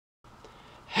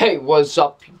Hey, what's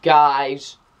up, you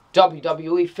guys?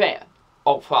 WWE Fan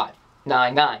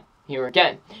 0599 here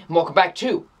again. And welcome back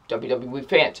to WWE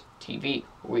Fans TV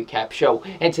Recap Show.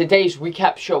 And today's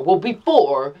recap show will be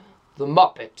for the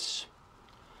Muppets.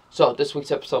 So, this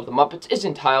week's episode of the Muppets is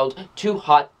entitled Too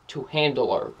Hot to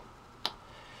Handle.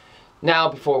 Now,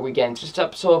 before we get into this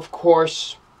episode, of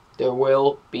course, there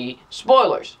will be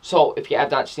spoilers. So, if you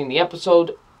have not seen the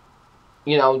episode,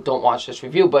 don't watch this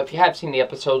review. But if you have seen the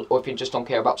episode, or if you just don't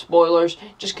care about spoilers,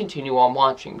 just continue on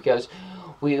watching, because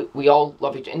we all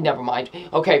love each other. Never mind.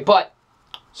 Okay, but,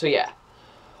 so yeah.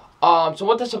 So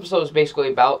what this episode is basically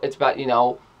about, it's about,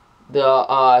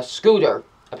 the, Scooter.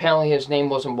 Apparently his name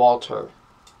wasn't Walter.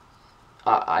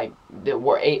 There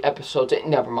were 8 episodes,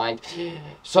 never mind.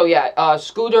 So yeah,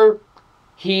 Scooter,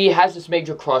 he has this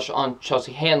major crush on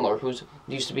Chelsea Handler, who's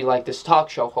used to be like this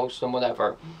talk show host and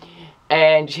whatever.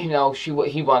 And, he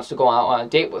wants to go out on a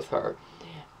date with her.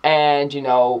 And,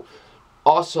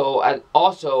 also,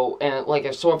 and like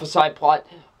a sort of a side plot,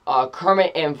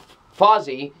 Kermit and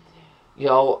Fozzie,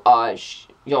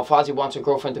 Fozzie wants her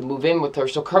girlfriend to move in with her,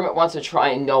 so Kermit wants to try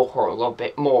and know her a little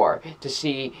bit more to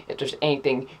see if there's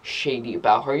anything shady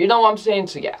about her. You know what I'm saying?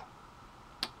 So, yeah.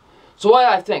 So, what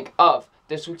did I think of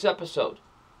this week's episode?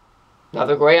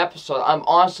 Another great episode. I'm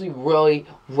honestly really,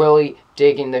 really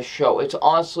digging this show. It's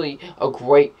honestly a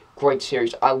great, great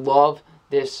series. I love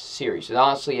this series. It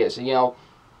honestly is.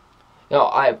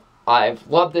 I've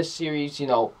loved this series,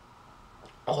 a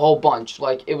whole bunch.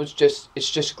 Like, it's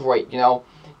just great,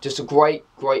 Just a great,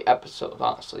 great episode,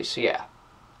 honestly. So, yeah.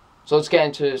 So, let's get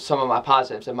into some of my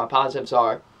positives. And my positives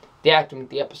are the acting,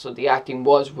 the episode. The acting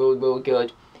was really, really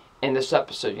good in this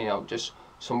episode, Just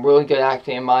some really good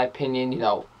acting, in my opinion,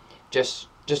 Just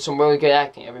some really good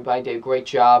acting. Everybody did a great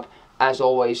job. As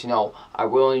always, I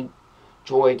really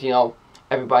enjoyed,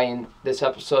 everybody in this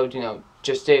episode,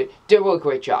 just did a really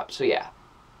great job. So, yeah.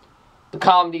 The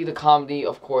comedy,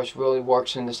 of course, really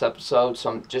works in this episode.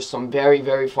 Just some very,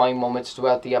 very funny moments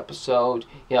throughout the episode.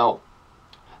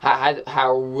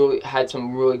 Had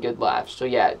some really good laughs. So,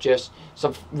 yeah, just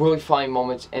some really funny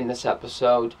moments in this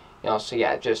episode. So,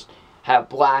 yeah, just had a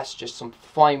blast, just some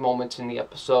funny moments in the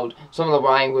episode. Some of the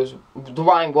writing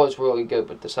was really good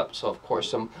with this episode, of course.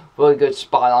 Some really good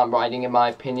spot-on writing, in my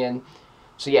opinion.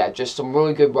 So, yeah, just some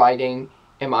really good writing,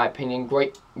 in my opinion.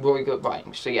 Really good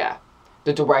writing. So, yeah.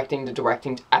 The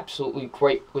directing's absolutely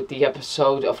great with the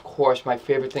episode. Of course, my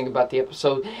favorite thing about the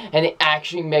episode. And they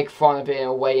actually make fun of it in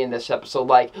a way in this episode.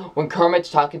 Like, when Kermit's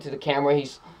talking to the camera,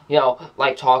 he's,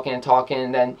 like, talking,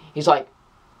 and then he's like,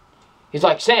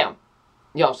 Sam.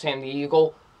 Sam the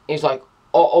Eagle, and he's like,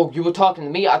 oh, you were talking to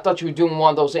me? I thought you were doing one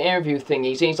of those interview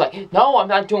thingies. And he's like, no, I'm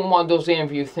not doing one of those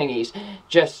interview thingies.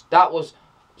 That was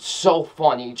so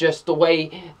funny, just the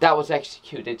way that was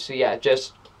executed. So, yeah,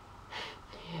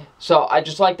 so I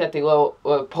just like that they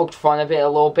poked fun of it a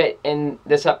little bit in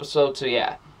this episode. So,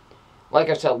 yeah, like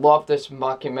I said, love this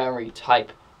mockumentary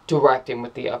type directing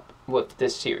with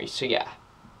this series. So, yeah.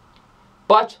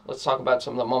 But, let's talk about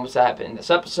some of the moments that happened in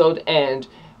this episode, and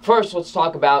first, let's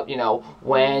talk about,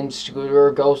 when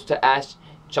Scooter goes to ask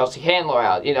Chelsea Handler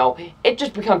out. It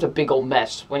just becomes a big old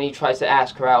mess when he tries to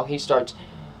ask her out. He starts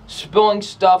spilling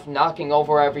stuff, knocking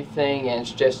over everything, and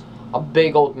it's just a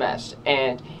big old mess.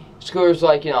 And Scooter's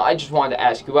like, I just wanted to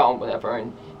ask you out and whatever.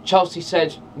 And Chelsea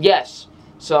says yes.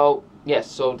 So, yes,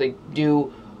 so they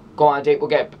do go on a date. We'll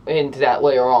get into that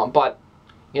later on. But,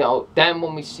 then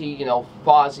when we see,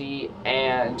 Fozzie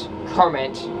and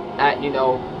Kermit at,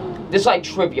 this, like,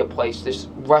 trivia place, this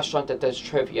restaurant that does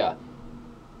trivia.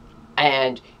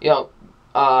 And,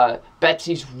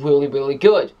 Betsy's really, really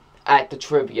good at the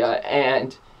trivia.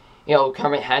 And,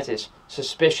 Kermit has his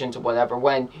suspicions or whatever.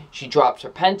 When she drops her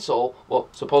pencil, well,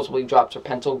 supposedly drops her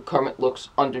pencil, Kermit looks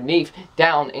underneath,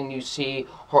 down, and you see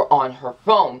her on her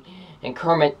phone. And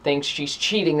Kermit thinks she's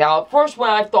cheating. Now, at first,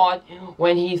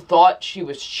 when he thought she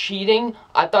was cheating,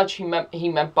 I thought he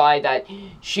meant by that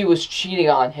she was cheating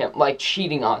on him, like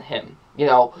cheating on him,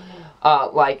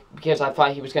 because I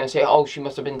thought he was going to say, oh, she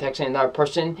must have been texting another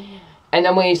person. And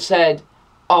then when he said,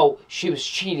 oh, she was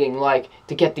cheating, like,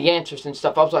 to get the answers and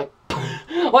stuff, I was like,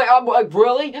 I'm like,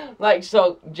 really? Like,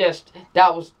 so,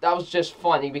 that was just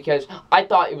funny, because I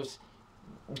thought it was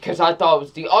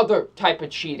the other type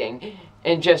of cheating,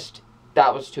 and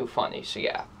that was too funny. So,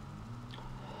 yeah.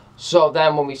 So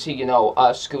then when we see,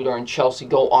 Scooter and Chelsea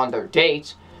go on their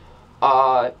dates,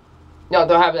 they're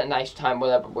having a nice time,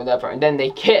 whatever, and then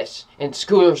they kiss, and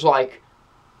Scooter's like,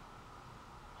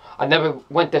 I never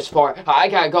went this far, I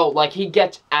gotta go. Like, he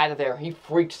gets out of there, he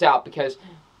freaks out, because,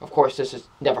 of course, this has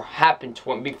never happened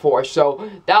to him before,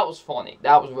 so that was funny.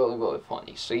 That was really, really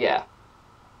funny. So, yeah.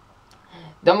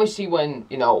 then we see when,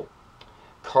 you know,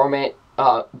 Kermit,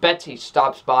 Betsy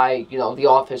stops by, you know, the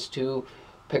office to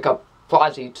pick up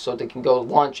Fozzie so they can go to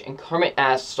lunch, and Kermit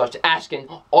starts asking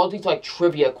all these, like,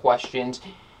 trivia questions,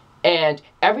 and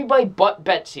everybody but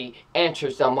Betsy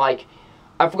answers them. Like,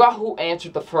 I forgot who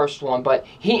answered the first one, but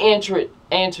he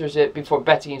answers it before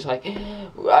Betsy, and he's like,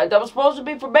 that was supposed to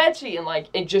be for Betsy, and, like,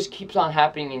 it just keeps on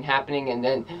happening and happening, and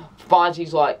then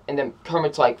Fozzie's like, and then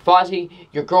Kermit's like, Fozzie,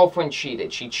 your girlfriend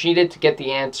cheated. She cheated to get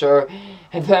the answer,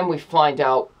 and then we find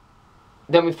out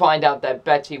that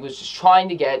Betsy was just trying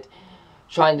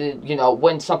to, you know,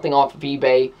 win something off of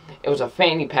eBay. It was a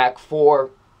fanny pack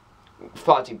for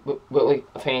Fozzie, really,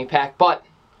 a fanny pack, but,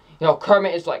 you know,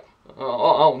 Kermit is like,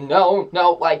 oh,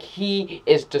 no, like, he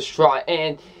is distraught,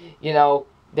 and, you know,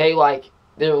 they're like,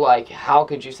 how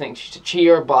could you think she's a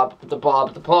cheater, blah, blah, blah,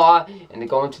 blah, blah, and they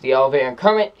go into the elevator, and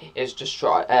Kermit is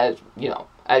distraught, as, you know,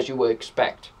 as you would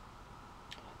expect.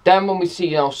 Then when we see,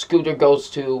 you know, Scooter goes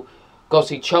to go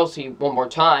see Chelsea one more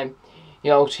time, you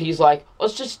know, he's like,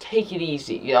 let's just take it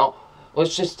easy, you know,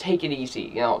 let's just take it easy,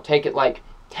 you know, take it, like,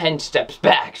 10 steps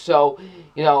back, so,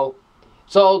 you know,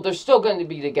 so they're still going to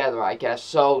be together, I guess.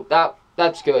 So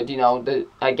that's good, you know,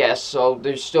 I guess. So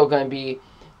they're still going to be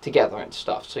together and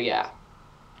stuff. So yeah.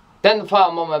 Then the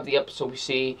final moment of the episode, we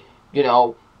see, you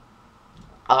know,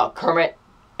 Kermit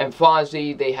and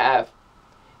Fozzie.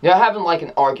 They're having like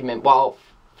an argument while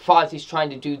Fozzie's trying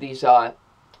to do these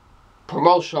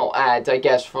promotional ads, I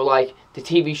guess, for like the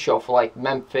TV show for like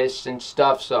Memphis and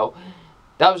stuff. So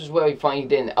that was just really funny. He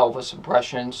did an Elvis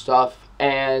impression and stuff,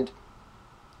 and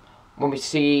when we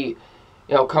see,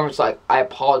 you know, Kermit's like, I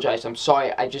apologize, I'm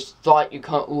sorry, I just thought you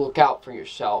couldn't look out for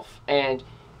yourself. And,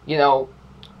 you know,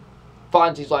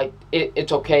 Fozzie's like,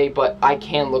 it's okay, but I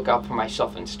can look out for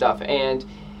myself and stuff. And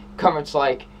Kermit's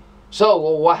like, so,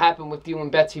 well, what happened with you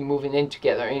and Betsy moving in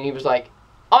together? And he was like,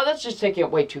 oh, that's just taking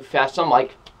it way too fast. I'm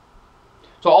like,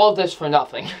 so all this for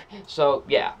nothing. So,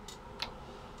 yeah.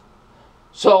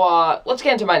 So, let's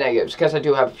get into my negatives, because I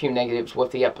do have a few negatives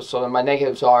with the episode, and my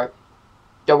negatives are,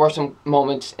 there were some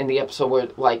moments in the episode where,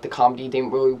 like, the comedy didn't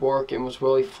really work and was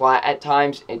really flat at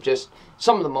times. It just,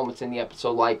 some of the moments in the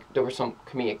episode, like, there were some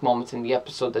comedic moments in the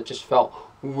episode that just felt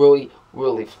really,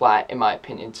 really flat, in my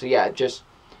opinion. So, yeah, just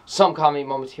some comedy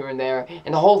moments here and there.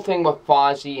 And the whole thing with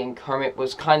Fozzie and Kermit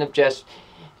was kind of just,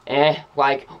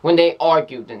 like, when they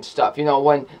argued and stuff. You know,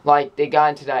 when, like, they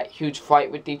got into that huge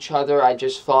fight with each other, I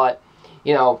just thought,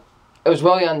 you know, it was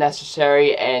really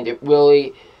unnecessary, and it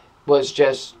really was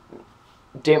just,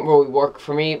 didn't really work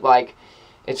for me. Like,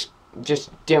 it's just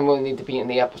didn't really need to be in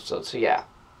the episode. So yeah,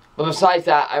 but besides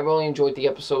that, I really enjoyed the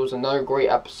episode. It was another great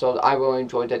episode. I really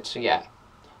enjoyed it. So yeah,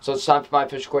 so it's time for my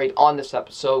official grade on this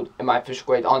episode, and my official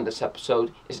grade on this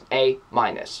episode is an A-.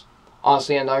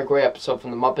 Honestly, another great episode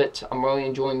from the Muppets. I'm really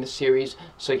enjoying the series.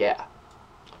 So yeah,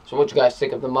 so what you guys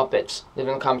think of the Muppets? Leave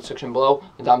it in the comment section below.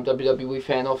 And I'm WWE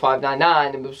Fan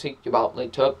 0599, and we'll see you about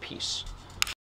later. Peace.